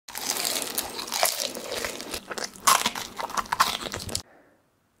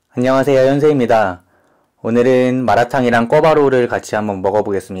안녕하세요, 현세입니다. 오늘은 마라탕이랑 꿔바로우를 같이 한번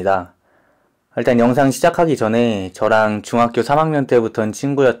먹어보겠습니다. 일단 영상 시작하기 전에 저랑 중학교 3학년 때부터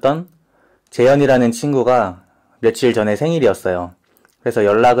친구였던 재현이라는 친구가 며칠 전에 생일이었어요. 그래서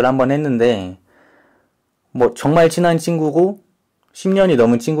연락을 한번 했는데 정말 친한 친구고 10년이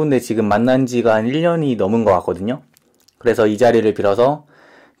넘은 친구인데 지금 만난 지가 한 1년이 넘은 것 같거든요. 그래서 이 자리를 빌어서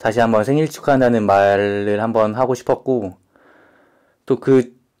다시 한번 생일 축하한다는 말을 한번 하고 싶었고, 또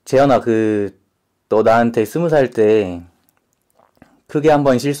재현아, 너 나한테 20살 때 크게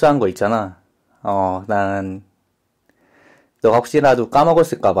한번 실수한 거 있잖아. 난 너가 혹시라도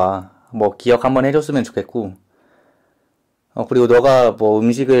까먹었을까봐 기억 한번 해줬으면 좋겠고, 그리고 너가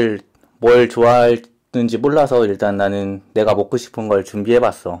음식을 뭘 좋아하는지 몰라서 일단 나는 내가 먹고 싶은 걸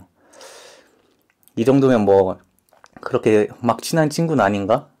준비해봤어. 이 정도면 그렇게 막 친한 친구는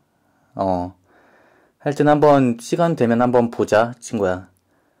아닌가? 하여튼 한번 시간 되면 한번 보자, 친구야.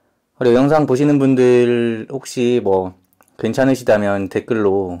 그리고 영상 보시는 분들 혹시 괜찮으시다면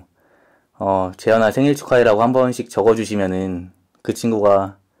댓글로 재현아 생일 축하해라고 한 번씩 적어주시면은 그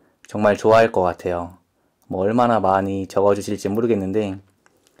친구가 정말 좋아할 것 같아요. 얼마나 많이 적어주실지 모르겠는데,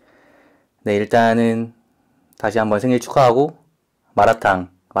 네, 일단은 다시 한번 생일 축하하고 마라탕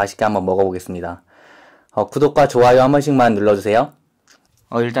맛있게 한번 먹어보겠습니다. 구독과 좋아요 한 번씩만 눌러주세요.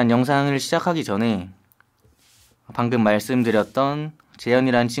 일단 영상을 시작하기 전에 방금 말씀드렸던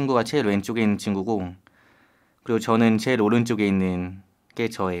재현이라는 친구가 제일 왼쪽에 있는 친구고, 그리고 저는 제일 오른쪽에 있는 게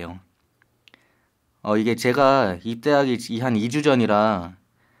저예요. 이게 제가 입대하기 한 2주 전이라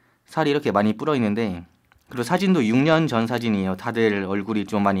살이 이렇게 많이 불어 있는데, 그리고 사진도 6년 전 사진이에요. 다들 얼굴이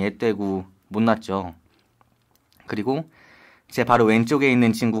좀 많이 앳되고 못났죠. 그리고 제 바로 왼쪽에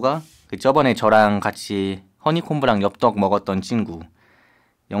있는 친구가 저번에 저랑 같이 허니콤브랑 엽떡 먹었던 친구.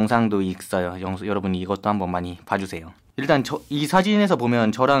 영상도 있어요. 여러분 이것도 한번 많이 봐주세요. 일단 이 사진에서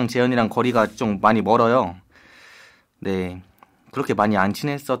보면 저랑 재현이랑 거리가 좀 많이 멀어요. 네, 그렇게 많이 안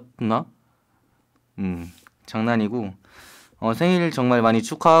친했었나? 장난이고, 생일 정말 많이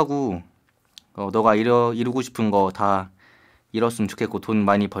축하하고, 너가 이루고 싶은 거 다 이뤘으면 좋겠고, 돈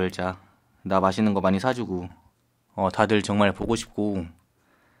많이 벌자. 나 맛있는 거 많이 사주고, 다들 정말 보고 싶고,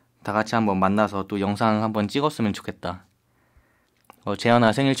 다 같이 한번 만나서 또 영상 한번 찍었으면 좋겠다.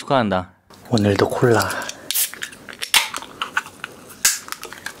 재현아 생일 축하한다. 오늘도 콜라.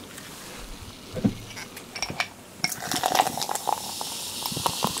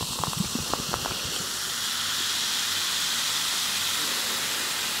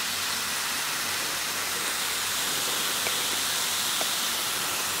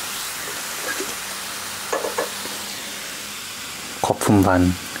 거품 반,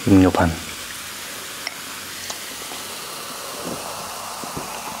 음료 반.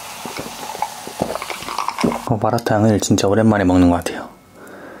 마라탕을 진짜 오랜만에 먹는 것 같아요.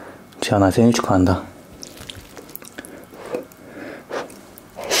 재현아 생일 축하한다.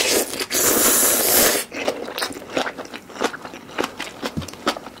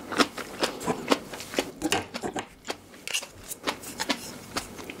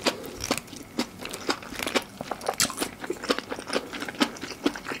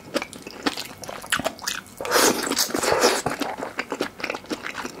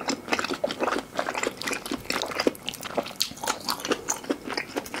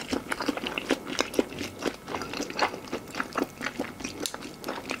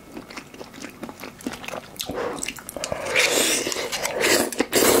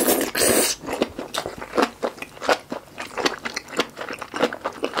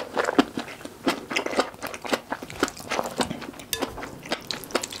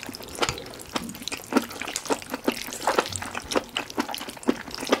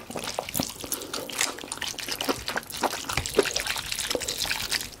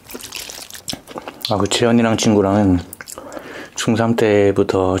 재현이랑 친구랑은 중3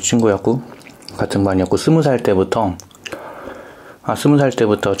 때부터 친구였고, 같은 반이었고, 20살 때부터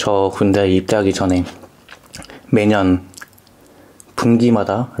저 군대에 입대하기 전에 매년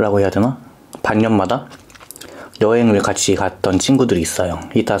분기마다라고 해야 되나? 반년마다 여행을 같이 갔던 친구들이 있어요.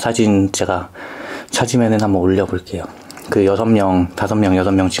 이따 사진 제가 찾으면은 한번 올려볼게요. 6명, 5명,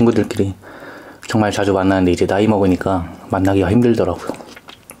 6명 친구들끼리 정말 자주 만나는데 이제 나이 먹으니까 만나기가 힘들더라고요.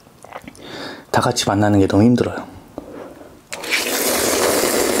 다 같이 만나는 게 너무 힘들어요.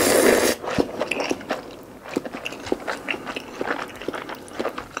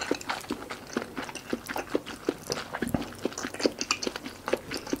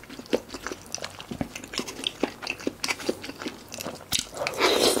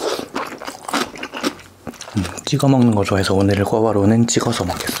 찍어 먹는 거 좋아해서 오늘 꿔바로우는 찍어서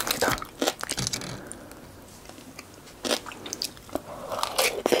먹겠습니다.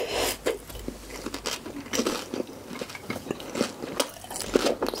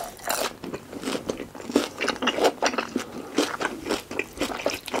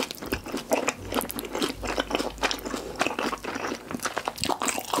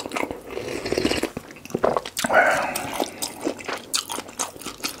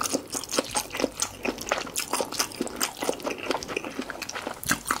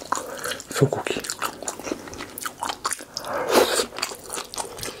 소고기.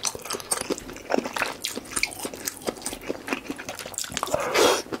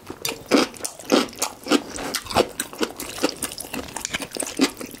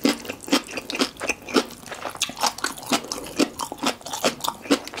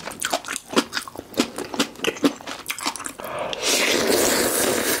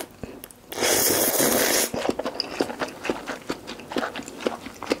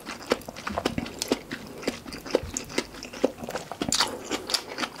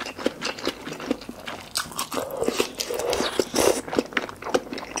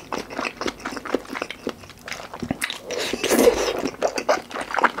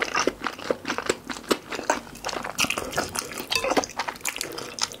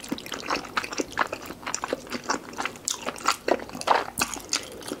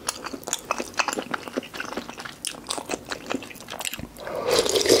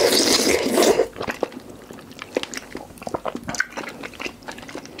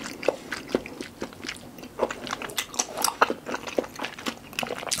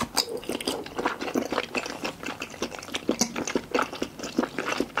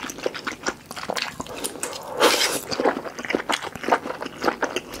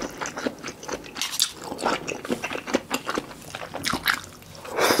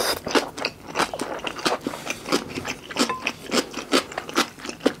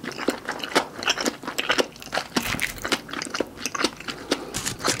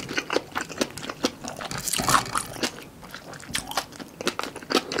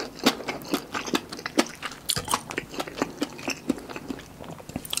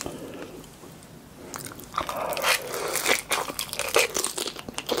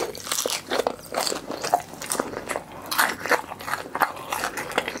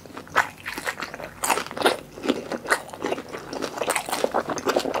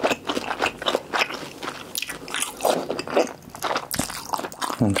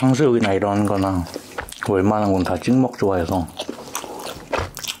 탕수육이나 이런 거나 웬만한 건 다 찍먹 좋아해서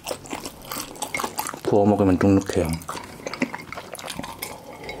구워 먹으면 눅눅해요.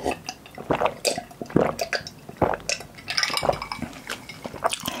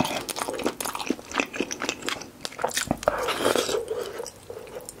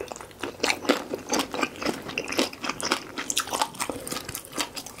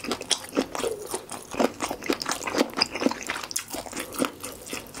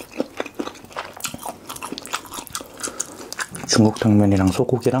 중국 당면이랑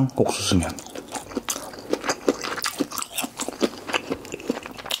소고기랑 옥수수면.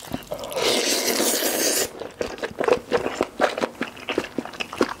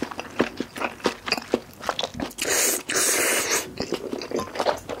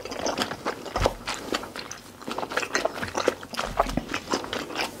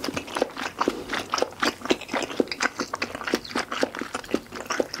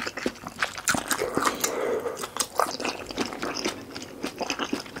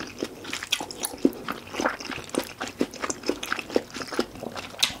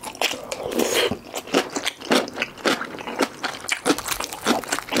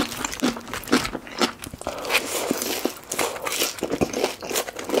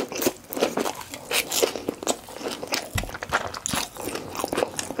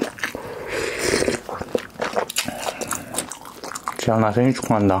 재현아 생일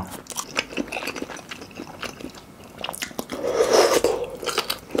축하한다.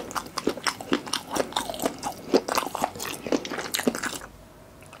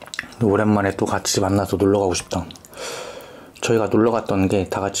 오랜만에 또 같이 만나서 놀러 가고 싶다. 저희가 놀러 갔던 게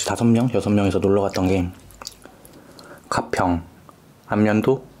다 같이 5명, 6명이서 놀러 갔던 게 가평,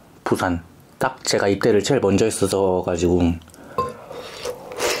 안면도, 부산. 딱 제가 이때를 제일 먼저 했어서 가지고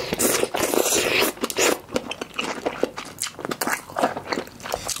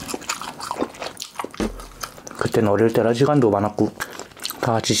그때는 어릴 때라 시간도 많았고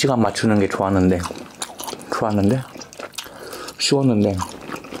다 같이 시간 맞추는 게 좋았는데 쉬웠는데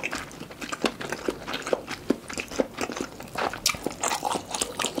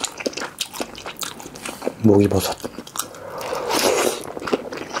목이버섯.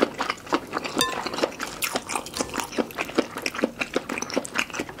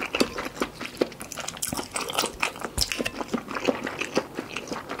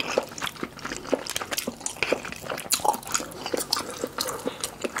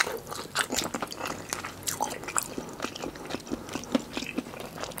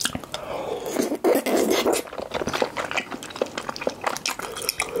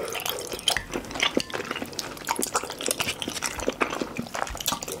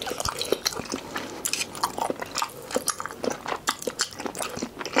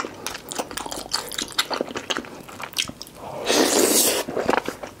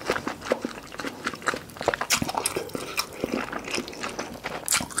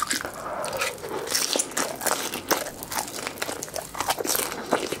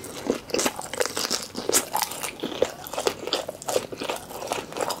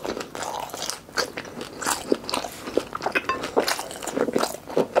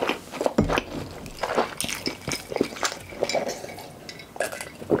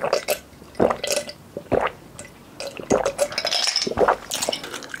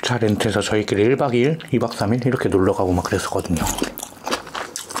 차 렌트해서 저희끼리 1박 2일, 2박 3일 이렇게 놀러가고 막 그랬었거든요.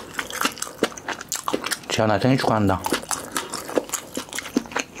 지연아 생일 축하한다.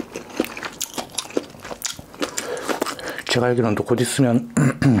 제가 알기로는 또 곧 있으면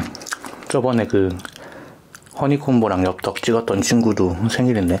저번에 그 허니콤보랑 엽떡 찍었던 친구도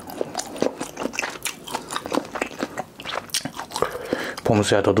생일인데.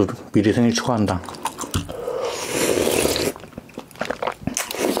 범수야 너도 미리 생일 축하한다.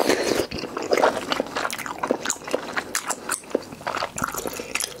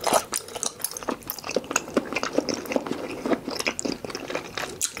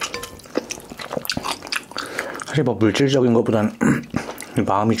 사실 뭐 물질적인 것보단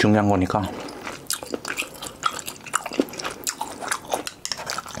마음이 중요한 거니까.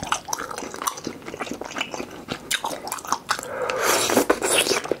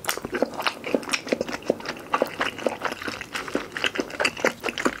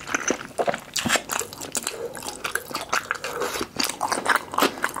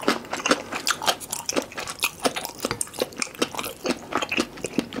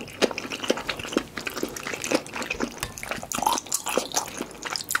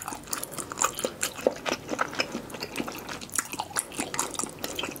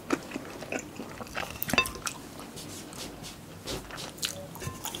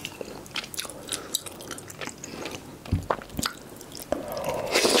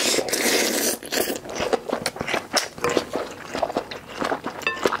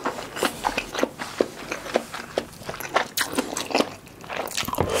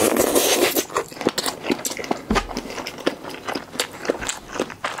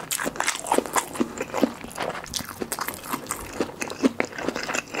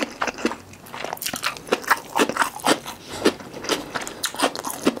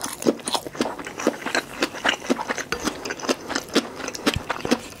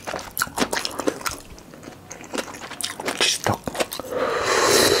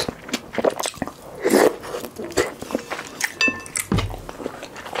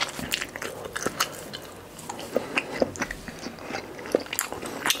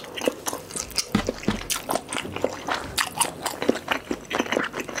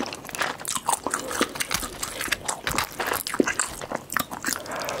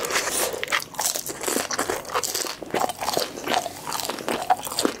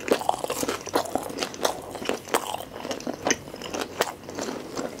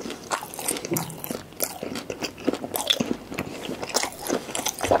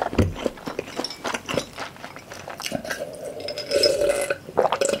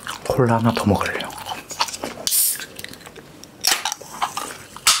 콜라 하나 더 먹을래요.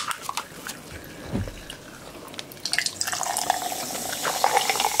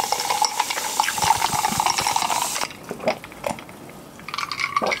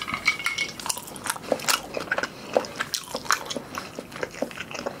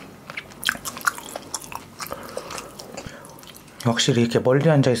 확실히 이렇게 멀리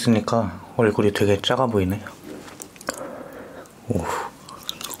앉아 있으니까 얼굴이 되게 작아 보이네. 오.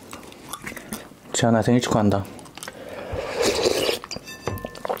 지연아 생일 축하한다.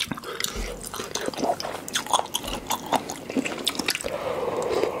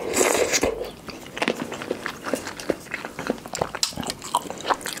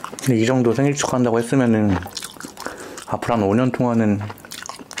 근데 이 정도 생일 축하한다고 했으면은 앞으로 한 5년 동안은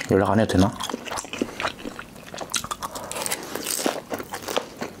연락 안 해도 되나?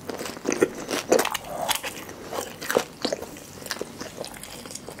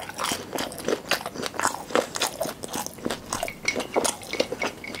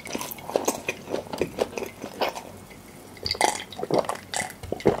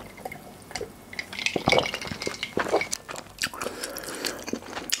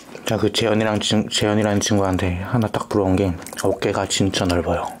 자, 그 재현이라는 친구한테 하나 딱 부러운 게 어깨가 진짜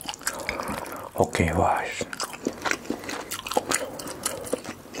넓어요. 어깨, 와.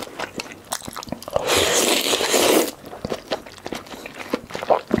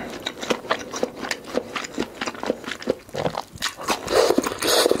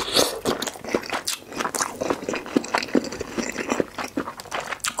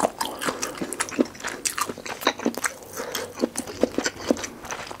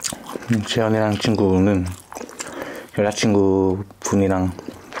 재현이랑 친구는 여자친구 분이랑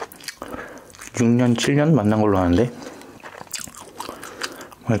 6년, 7년 만난 걸로 아는데,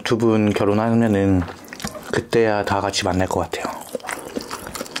 두 분 결혼하면은 그때야 다 같이 만날 것 같아요.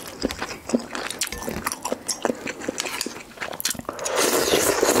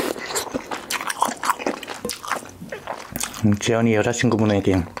 재현이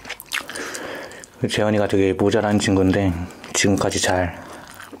여자친구분에게, 재현이가 되게 모자란 친구인데 지금까지 잘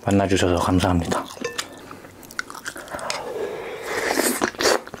만나주셔서 감사합니다.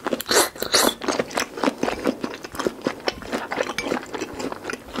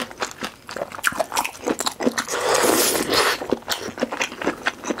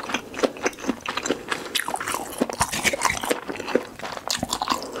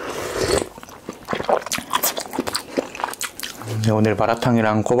 네, 오늘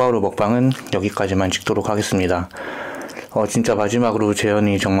마라탕이랑 꿔바로우 먹방은 여기까지만 찍도록 하겠습니다. 진짜 마지막으로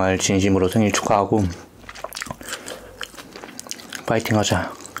재현이 정말 진심으로 생일 축하하고 파이팅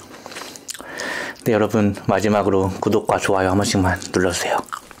하자. 네, 여러분 마지막으로 구독과 좋아요 한 번씩만 눌러주세요.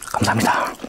 감사합니다.